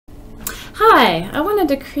Hi, I wanted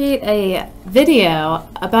to create a video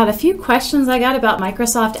about a few questions I got about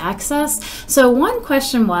Microsoft Access. So one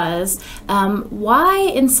question was, why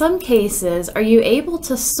in some cases are you able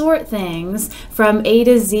to sort things from A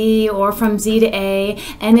to Z or from Z to A,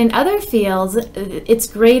 and in other fields it's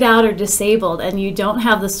grayed out or disabled and you don't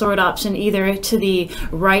have the sort option either to the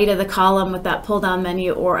right of the column with that pull down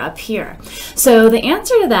menu or up here. So the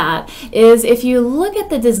answer to that is if you look at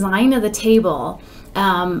the design of the table,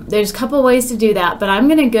 there's a couple ways to do that, but I'm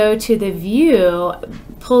going to go to the View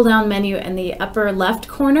pull down menu in the upper left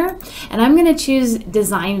corner, and I'm going to choose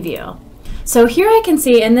Design View. So here I can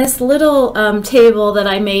see in this little table that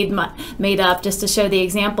I made up just to show the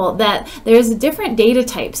example that there's different data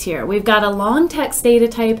types here. We've got a long text data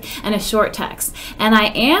type and a short text, and I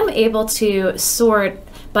am able to sort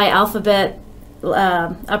by alphabet,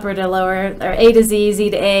 upper to lower, or A to Z, Z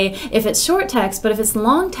to A, if it's short text, but if it's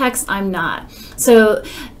long text, I'm not. So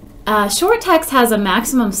short text has a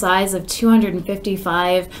maximum size of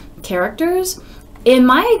 255 characters. In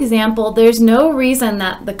my example, there's no reason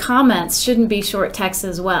that the comments shouldn't be short text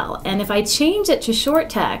as well. And if I change it to short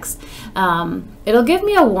text, it'll give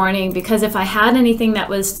me a warning, because if I had anything that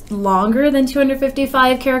was longer than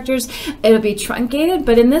 255 characters, it'll be truncated.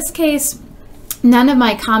 But in this case, none of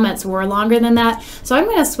my comments were longer than that. So I'm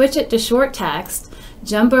going to switch it to short text,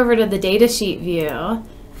 jump over to the datasheet view,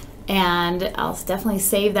 and I'll definitely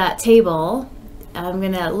save that table. I'm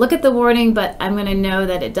going to look at the warning, but I'm going to know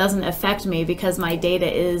that it doesn't affect me because my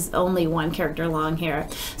data is only 1 character long here.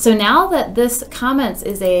 So now that this comments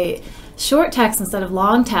is a short text instead of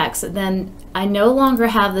long text, then I no longer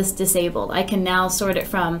have this disabled. I can now sort it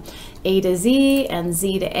from A to Z and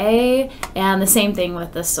Z to A, and the same thing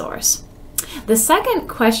with the source. The second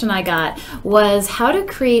question I got was how to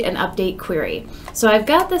create an update query. So I've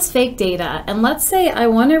got this fake data, and let's say I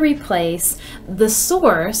want to replace the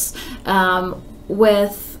source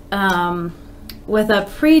with a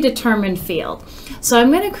predetermined field. So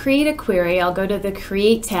I'm going to create a query. I'll go to the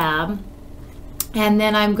Create tab, and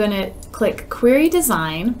then I'm going to click Query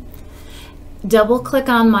Design, double click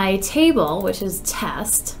on my table, which is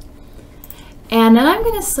Test, and then I'm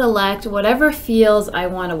going to select whatever fields I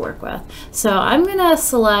want to work with. So I'm going to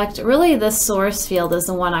select, really the source field is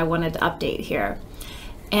the one I wanted to update here.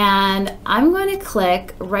 And I'm going to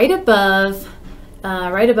click right above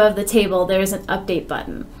the table, there's an update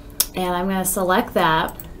button. And I'm going to select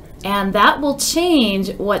that, and that will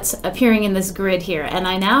change what's appearing in this grid here. And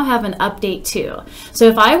I now have an update to. So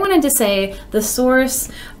if I wanted to say the source,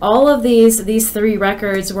 all of these 3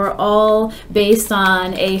 records were all based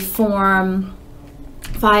on a form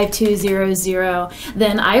 5200,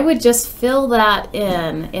 then I would just fill that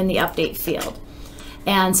in the update field.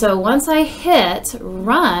 And so once I hit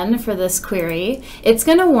run for this query, it's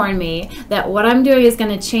going to warn me that what I'm doing is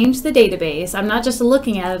going to change the database. I'm not just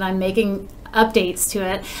looking at it, I'm making updates to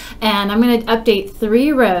it. And I'm going to update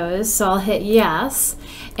 3 rows, so I'll hit yes.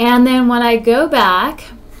 And then when I go back,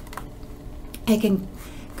 I can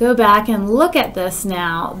go back and look at this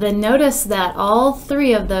now, then notice that all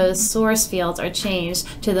 3 of those source fields are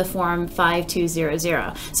changed to the form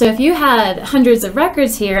 5200. So if you had hundreds of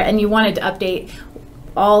records here and you wanted to update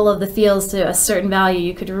all of the fields to a certain value,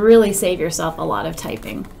 you could really save yourself a lot of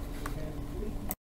typing.